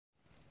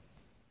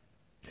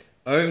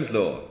Ohm's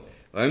law.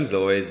 Ohm's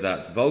law is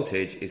that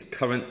voltage is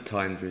current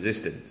times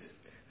resistance.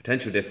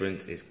 Potential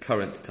difference is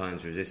current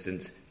times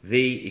resistance.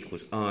 V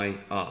equals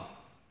IR.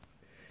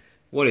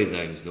 What is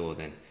Ohm's law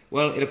then?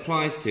 Well, it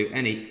applies to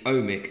any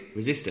ohmic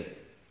resistor.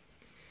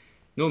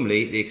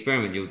 Normally, the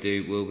experiment you'll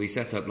do will be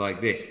set up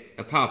like this.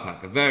 A power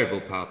pack, a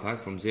variable power pack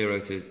from 0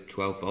 to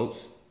 12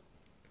 volts.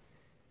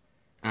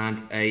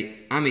 And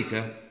a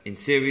ammeter in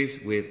series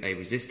with a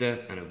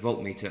resistor and a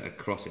voltmeter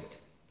across it.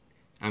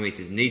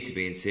 Ammeters need to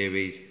be in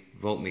series,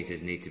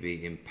 voltmeters need to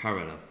be in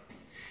parallel.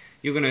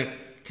 You're going to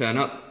turn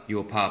up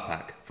your power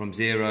pack from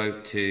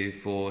 0 to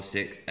 4,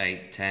 6,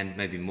 8, 10,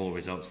 maybe more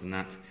results than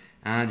that,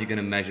 and you're going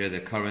to measure the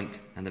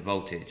current and the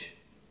voltage.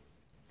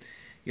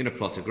 You're going to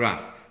plot a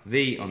graph,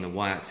 V on the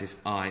y-axis,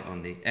 I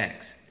on the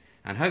x,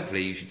 and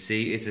hopefully you should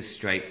see it's a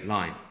straight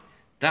line.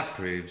 That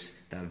proves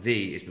that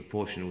V is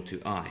proportional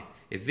to I.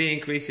 If V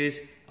increases,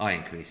 I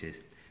increases.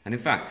 And in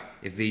fact,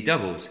 if V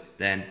doubles,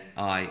 then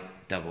I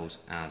doubles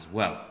as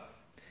well.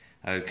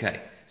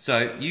 Okay,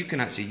 so you can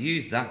actually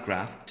use that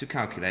graph to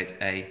calculate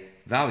a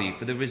value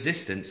for the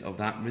resistance of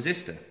that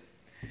resistor.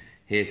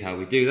 Here's how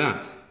we do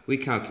that. We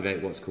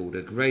calculate what's called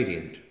a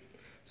gradient.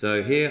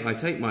 So here I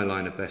take my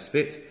line of best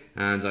fit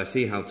and I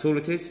see how tall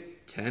it is,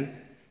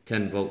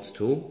 10 volts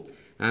tall,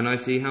 and I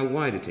see how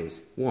wide it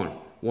is, 1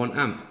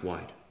 amp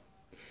wide.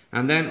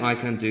 And then I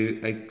can do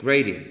a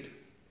gradient.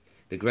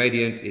 The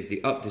gradient is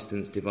the up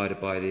distance divided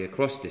by the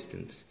across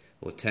distance,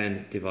 or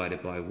 10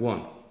 divided by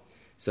 1.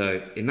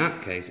 So in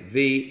that case,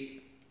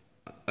 V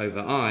over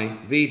I,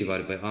 V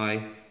divided by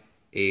I,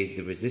 is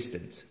the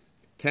resistance.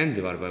 10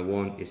 divided by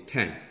 1 is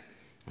 10,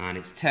 and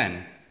it's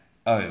 10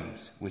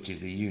 ohms, which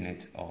is the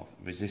unit of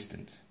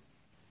resistance.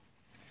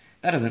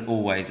 That doesn't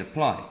always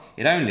apply.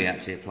 It only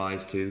actually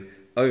applies to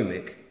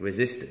ohmic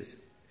resistors.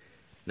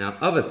 Now,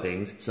 other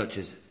things, such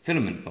as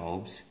filament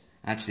bulbs,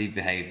 actually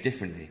behave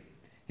differently.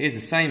 Here's the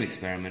same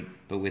experiment,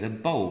 but with a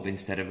bulb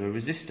instead of a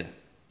resistor.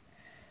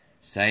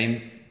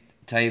 Same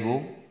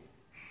table,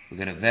 we're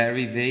going to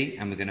vary V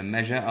and we're going to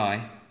measure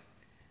I,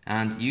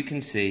 and you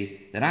can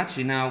see that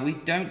actually now we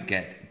don't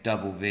get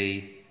double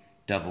V,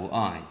 double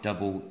I,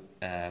 double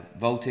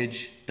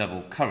voltage,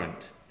 double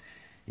current.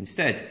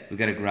 Instead, we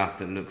get a graph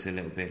that looks a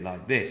little bit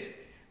like this,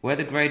 where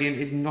the gradient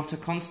is not a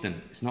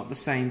constant. It's not the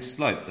same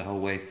slope the whole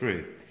way through.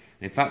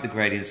 And in fact, the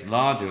gradient's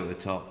larger at the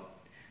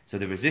top, so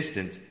the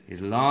resistance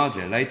is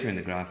larger later in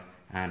the graph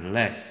and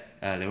less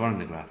earlier on in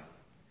the graph.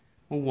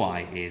 Well,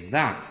 why is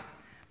that?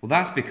 Well,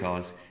 that's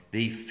because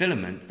the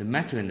filament, the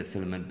metal in the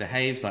filament,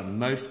 behaves like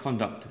most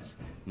conductors,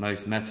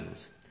 most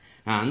metals.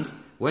 And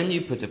when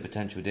you put a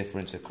potential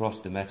difference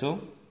across the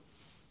metal,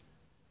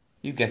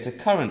 you get a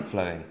current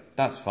flowing.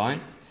 That's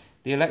fine.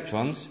 The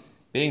electrons,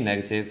 being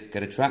negative,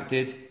 get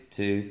attracted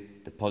to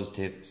the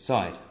positive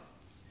side.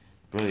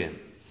 Brilliant.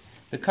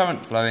 The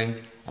current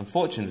flowing,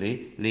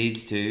 unfortunately,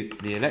 leads to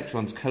the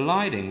electrons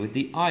colliding with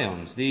the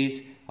ions.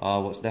 These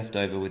are what's left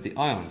over with the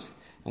ions.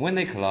 And when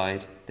they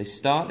collide, they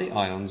start the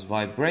ions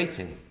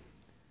vibrating.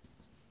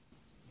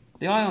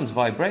 The ions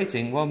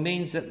vibrating, well,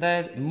 means that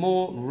there's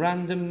more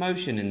random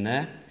motion in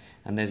there,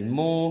 and there's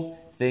more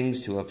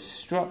things to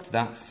obstruct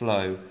that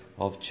flow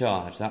of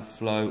charge, that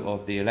flow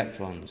of the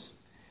electrons.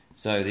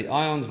 So the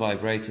ions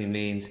vibrating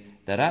means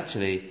that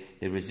actually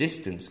the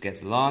resistance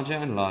gets larger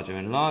and larger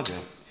and larger,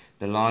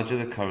 the larger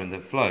the current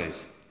that flows.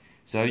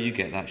 So you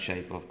get that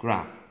shape of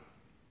graph.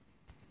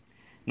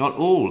 Not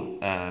all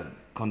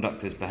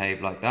conductors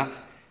behave like that.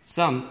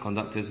 Some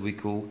conductors we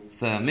call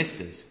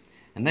thermistors,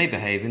 and they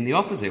behave in the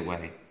opposite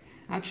way.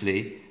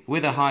 Actually,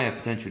 with a higher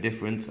potential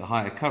difference, a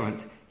higher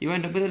current, you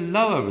end up with a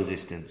lower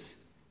resistance.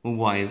 Well,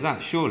 why is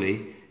that?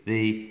 Surely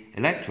the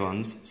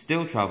electrons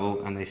still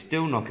travel and they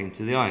still knock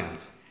into the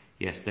ions.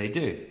 Yes, they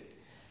do.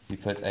 We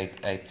put a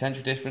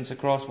potential difference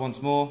across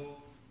once more,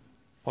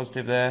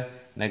 positive there,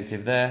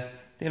 negative there.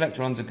 The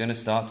electrons are going to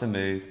start to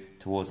move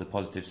towards the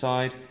positive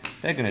side.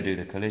 They're going to do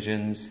the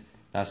collisions.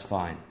 That's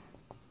fine.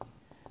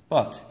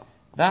 But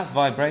that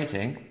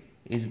vibrating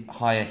is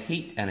higher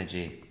heat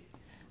energy.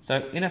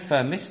 So in a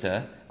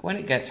thermistor, when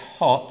it gets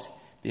hot,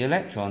 the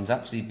electrons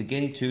actually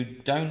begin to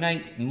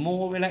donate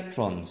more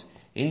electrons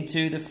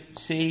into the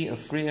sea of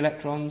free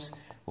electrons,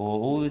 or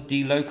all the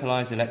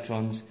delocalized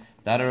electrons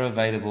that are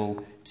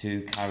available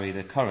to carry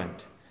the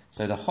current.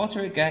 So the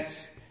hotter it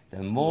gets,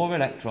 the more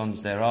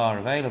electrons there are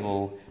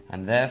available,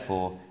 and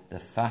therefore the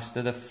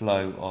faster the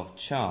flow of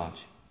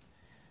charge.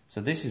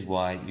 So this is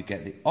why you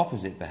get the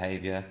opposite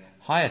behavior,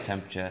 higher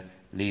temperature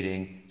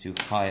leading to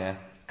higher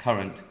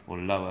current or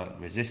lower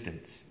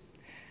resistance.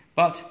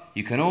 But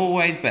you can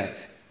always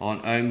bet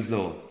on Ohm's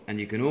law, and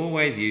you can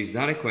always use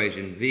that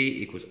equation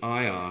V equals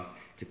IR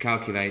to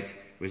calculate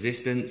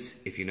resistance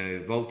if you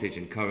know voltage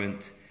and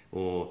current,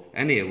 or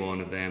any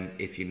one of them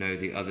if you know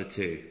the other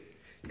two.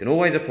 You can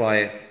always apply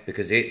it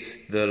because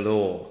it's the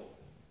law.